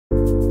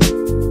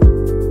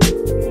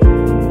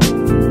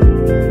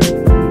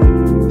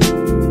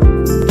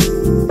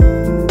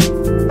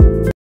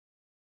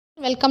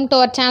Welcome to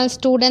our channel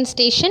Student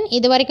Station.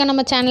 இதுவரைக்கும்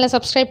நம்ம சேனலை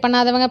சப்ஸ்கிரைப்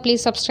பண்ணாதவங்க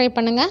ப்ளீஸ் சப்ஸ்கிரைப்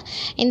பண்ணுங்கள்.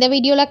 இந்த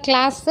வீடியோவில்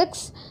class 6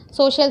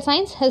 social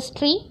science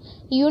history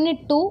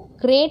unit 2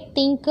 great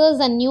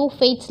thinkers and new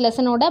faiths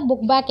லெசனோட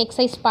book back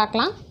exercise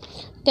பார்க்கலாம்.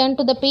 Turn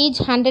to the page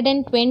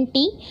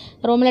 120.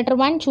 Roman letter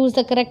 1, choose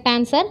the correct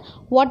answer.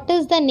 What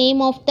is the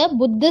name of the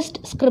Buddhist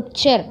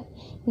scripture?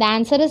 The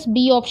answer is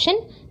B option,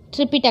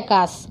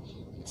 Tripitakas.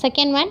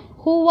 Second one,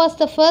 who was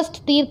the first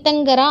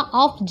Tirthangara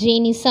of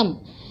Jainism?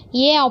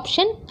 A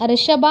option,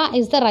 Rishabha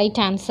is the right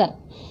answer.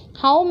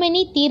 How many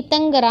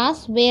Tirthangaras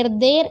were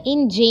there in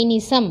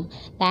Jainism?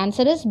 The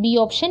answer is B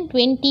option,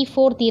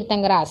 24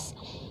 Tirthangaras.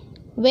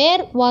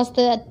 Where was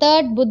the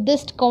third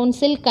Buddhist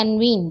council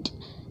convened?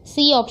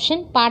 C option,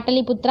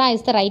 Pataliputra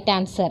is the right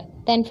answer.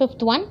 Then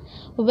fifth one,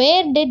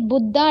 where did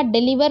Buddha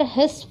deliver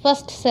his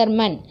first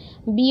sermon?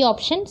 B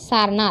option,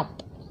 Sarnath.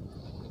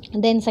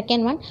 Then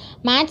second one,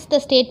 match the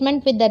statement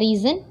with the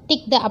reason,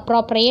 tick the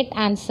appropriate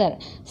answer.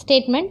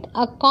 Statement,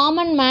 a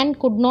common man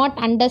could not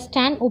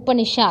understand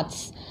Upanishads.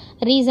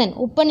 Reason,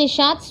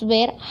 Upanishads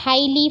were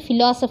highly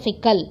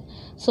philosophical.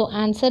 So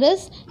answer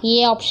is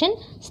A option,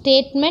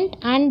 statement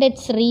and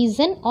its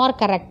reason are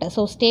correct.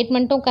 So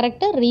statement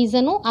correct,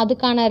 reason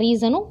adukana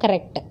reason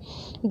correct.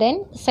 Then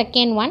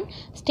second one,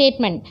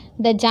 statement,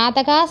 the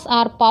Jatakas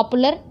are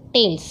popular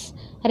tales.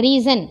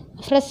 Reason,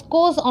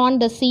 frescoes on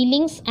the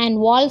ceilings and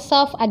walls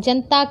of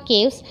Ajanta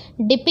caves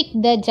depict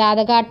the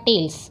Jataka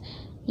tales.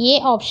 A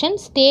option,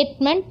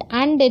 statement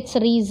and its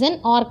reason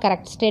are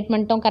correct.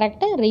 Statement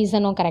correct,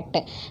 reason correct.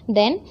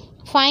 Then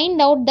find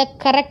out the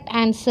correct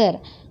answer.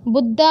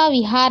 Buddha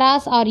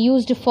viharas are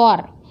used for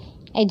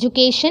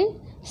education,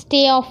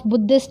 stay of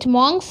Buddhist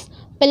monks,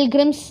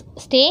 pilgrims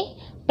stay,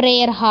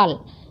 prayer hall.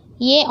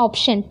 A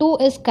option 2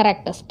 is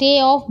correct. Stay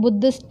of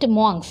Buddhist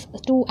monks.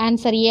 To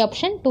answer A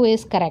option 2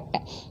 is correct.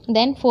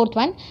 Then fourth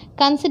one,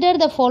 consider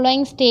the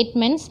following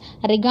statements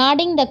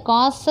regarding the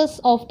causes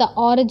of the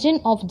origin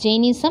of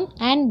Jainism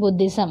and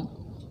Buddhism.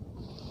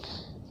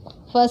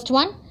 First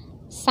one,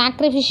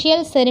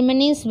 sacrificial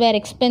ceremonies were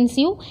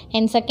expensive,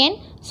 and second,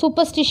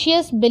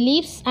 superstitious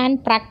beliefs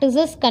and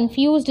practices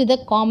confused the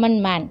common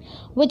man.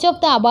 Which of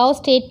the above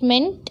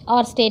statement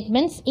or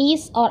statements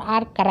is or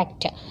are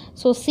correct?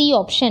 So C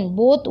option,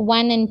 both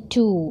 1 and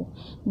 2.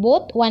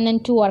 Both 1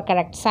 and 2 are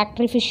correct.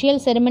 Sacrificial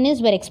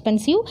ceremonies were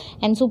expensive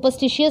and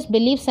superstitious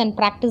beliefs and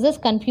practices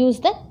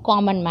confused the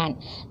common man.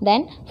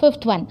 Then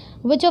fifth one,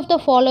 which of the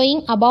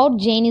following about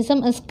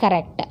Jainism is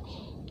correct?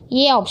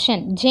 A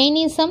option,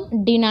 Jainism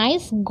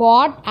denies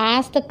God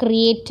as the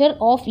creator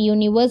of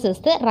universe is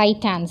the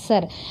right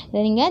answer.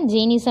 இங்க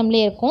ஜெயினிசம்ல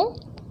இருக்கும்.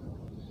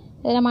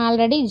 இது நம்ம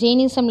already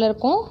ஜெயினிசம்ல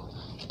இருக்கும்.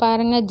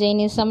 பாருங்க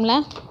ஜெயினிசம்ல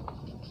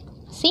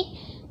see,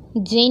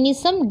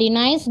 Jainism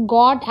denies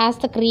God as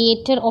the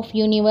creator of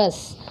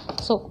universe.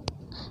 So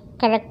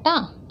correct.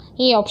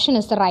 A option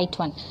is the right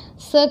one.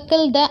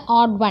 Circle the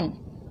odd one.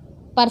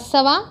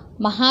 Parsava,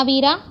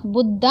 Mahavira,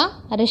 Buddha,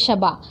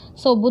 Rishabha.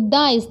 So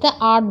Buddha is the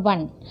odd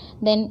one.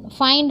 Then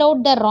find out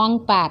the wrong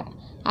pair.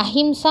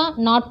 Ahimsa,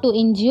 not to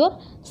injure.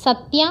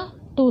 Satya,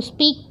 to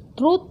speak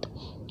truth.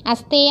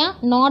 Asteya,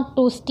 not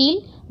to steal.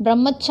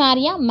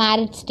 Brahmacharya,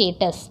 married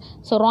status.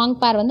 So wrong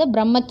pair வந்து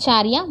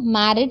Brahmacharya,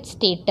 married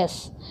status.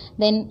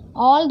 Then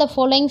all the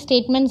following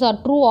statements are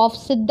true of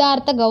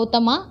Siddhartha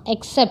Gautama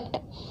except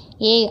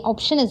A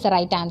option is the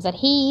right answer.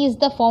 He is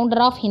the founder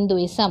of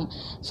Hinduism.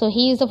 So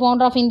he is the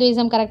founder of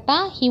Hinduism, correct?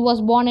 He was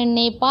born in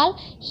Nepal.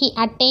 He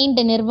attained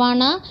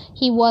nirvana.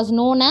 He was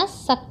known as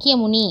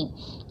Sakyamuni.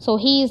 So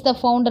he is the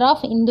founder of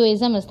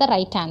Hinduism is the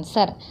right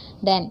answer.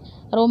 Then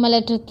Roman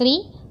letter 3,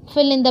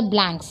 fill in the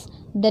blanks.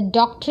 The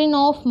doctrine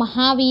of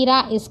Mahavira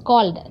is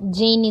called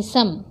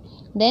Jainism.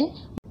 Then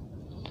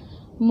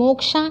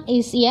moksha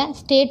is a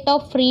state of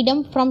freedom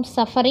from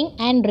suffering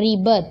and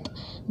rebirth.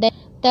 Then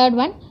third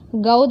one,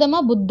 Gautama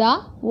Buddha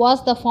was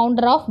the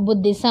founder of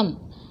Buddhism.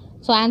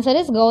 So answer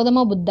is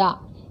Gautama Buddha.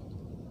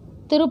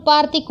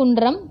 Tiruparthi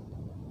Kundram,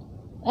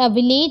 a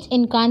village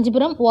in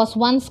Kanjipuram, was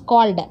once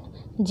called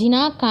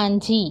Jina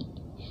Kanji.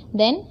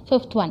 Then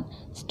fifth one,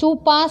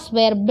 stupas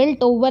were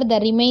built over the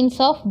remains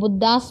of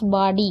Buddha's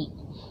body.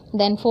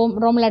 Then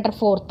Roman letter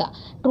 4th,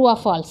 true or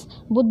false?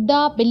 Buddha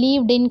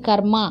believed in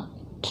karma.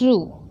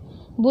 True.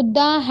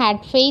 Buddha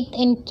had faith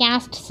in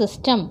caste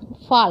system.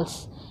 False.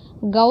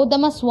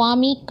 Gautama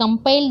Swami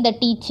compiled the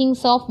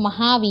teachings of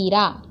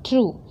Mahavira.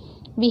 True.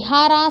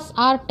 Viharas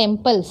are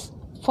temples.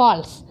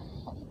 False.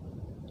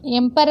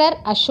 Emperor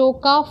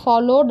Ashoka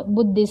followed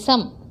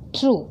Buddhism.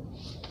 True.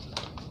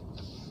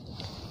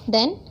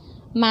 Then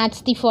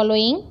match the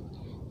following.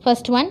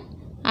 First one,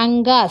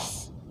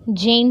 Angas,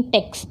 Jain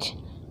text.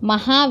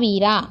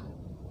 Mahavira,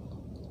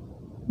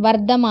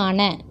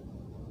 Vardhamana.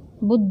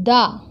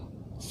 Buddha,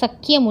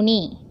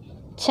 Sakyamuni.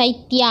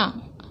 Chaitya,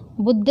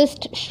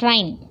 Buddhist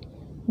shrine.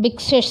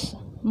 Bhikshus,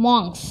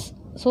 monks.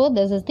 So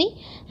this is the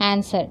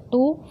answer.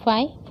 2,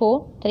 5,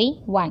 4,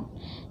 3, 1.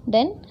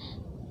 Then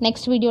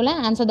next video la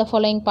answer the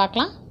following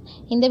பார்க்கலாம்.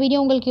 இந்த video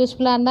உங்களுக்கு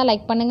யூஸ்ஃபுல்லாக இருந்தால்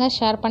like பண்ணுங்கள்,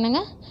 share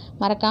பண்ணுங்கள்,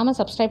 மறக்காமல்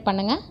subscribe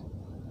பண்ணுங்கள்.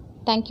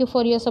 Thank you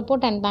for your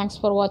support and thanks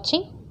for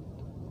watching.